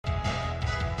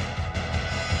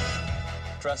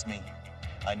Trust me,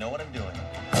 I know what I'm doing.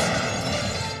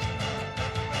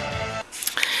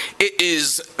 It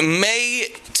is May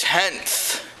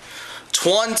 10th,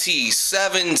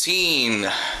 2017,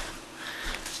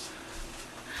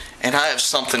 and I have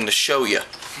something to show you.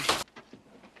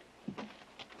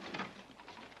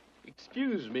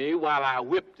 Excuse me while I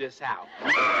whip this out.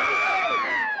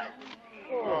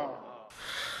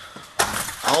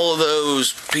 All of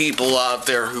those people out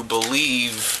there who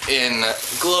believe in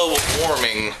global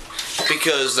warming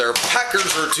because their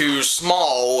peckers are too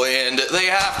small and they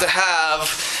have to have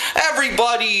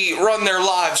everybody run their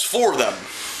lives for them.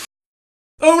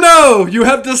 Oh no! You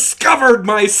have discovered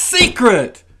my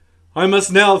secret! I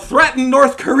must now threaten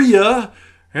North Korea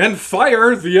and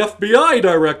fire the FBI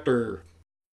director.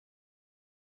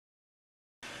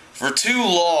 For too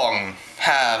long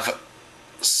have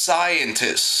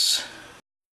scientists...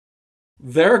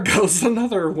 There goes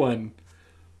another one.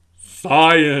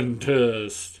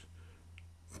 Scientist.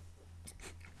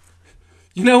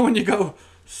 You know when you go,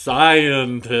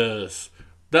 scientist,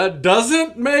 that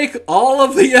doesn't make all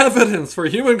of the evidence for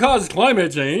human-caused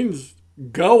climate change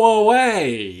go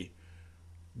away.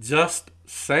 Just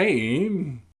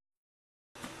saying.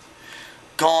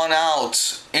 Gone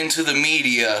out into the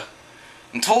media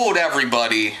and told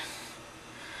everybody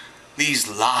these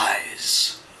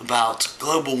lies about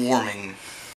global warming.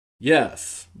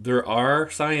 Yes, there are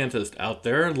scientists out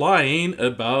there lying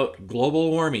about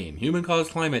global warming, human-caused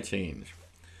climate change.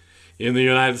 In the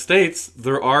United States,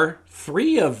 there are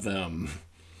 3 of them.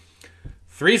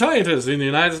 3 scientists in the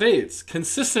United States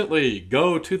consistently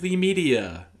go to the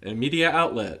media and media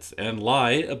outlets and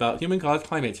lie about human-caused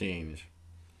climate change.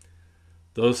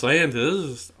 Those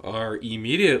scientists are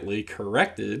immediately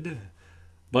corrected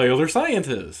by other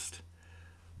scientists.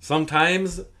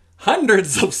 Sometimes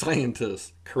hundreds of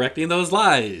scientists correcting those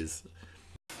lies.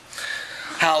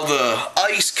 How the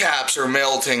ice caps are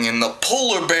melting and the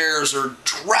polar bears are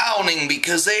drowning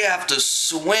because they have to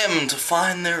swim to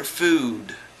find their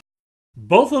food.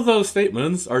 Both of those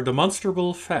statements are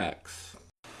demonstrable facts.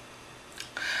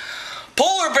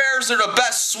 Polar bears are the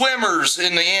best swimmers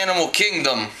in the animal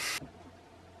kingdom.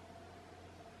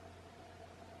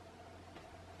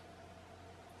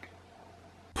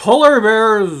 Polar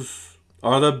bears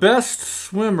are the best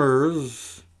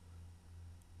swimmers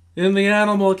in the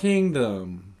animal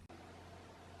kingdom.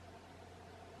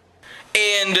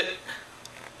 And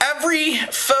every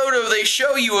photo they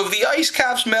show you of the ice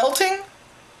caps melting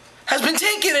has been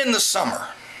taken in the summer.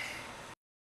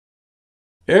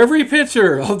 Every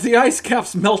picture of the ice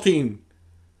caps melting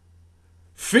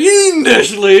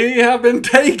fiendishly have been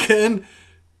taken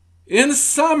in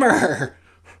summer.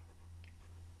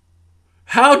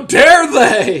 How dare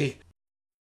they?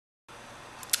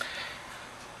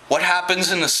 What happens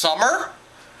in the summer?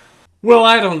 Well,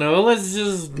 I don't know. Let's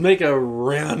just make a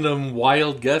random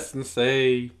wild guess and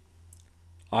say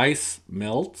ice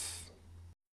melts.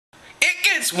 It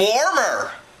gets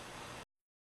warmer.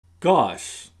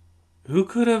 Gosh, who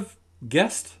could have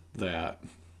guessed that?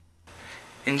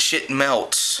 And shit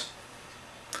melts.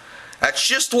 That's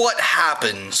just what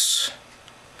happens.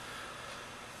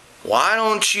 Why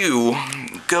don't you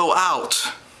go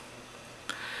out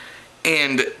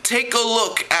and take a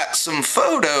look at some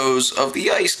photos of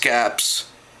the ice caps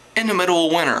in the middle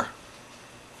of winter?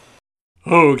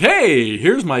 Okay,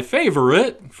 here's my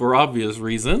favorite, for obvious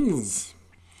reasons.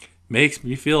 Makes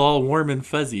me feel all warm and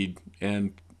fuzzy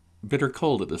and bitter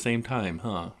cold at the same time,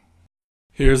 huh?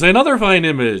 Here's another fine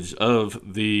image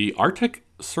of the Arctic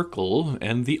Circle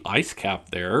and the ice cap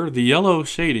there. The yellow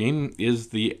shading is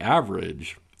the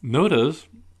average. Notice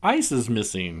ice is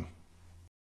missing.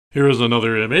 Here is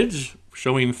another image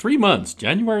showing 3 months,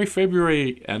 January,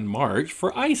 February, and March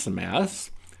for ice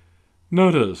mass.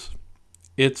 Notice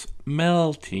it's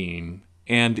melting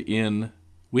and in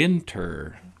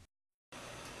winter.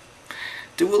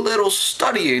 Do a little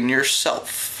studying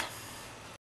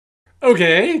yourself.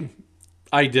 Okay,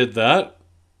 I did that.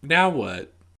 Now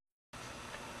what?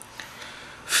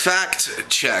 Fact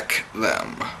check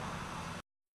them.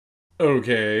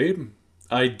 Okay,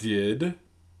 I did.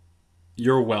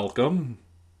 You're welcome.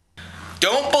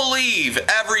 Don't believe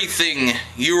everything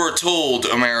you were told,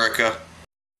 America.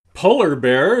 Polar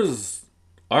bears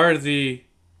are the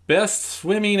best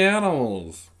swimming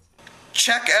animals.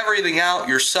 Check everything out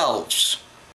yourselves.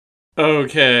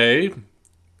 Okay,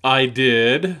 I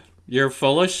did. You're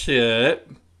full of shit.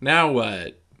 Now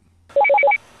what?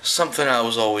 Something I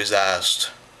was always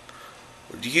asked.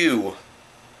 Would you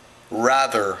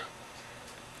rather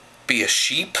be a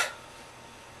sheep?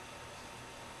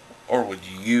 Or would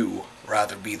you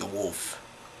rather be the wolf?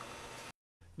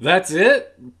 That's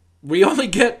it? We only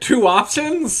get 2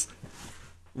 options?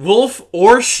 Wolf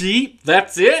or sheep?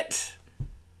 That's it?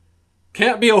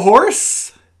 Can't be a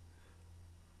horse?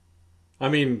 I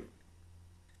mean,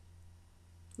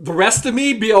 the rest of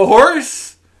me be a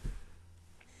horse?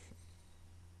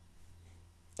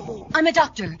 I'm a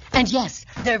doctor, and yes,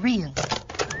 they're real.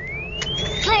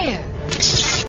 Claire!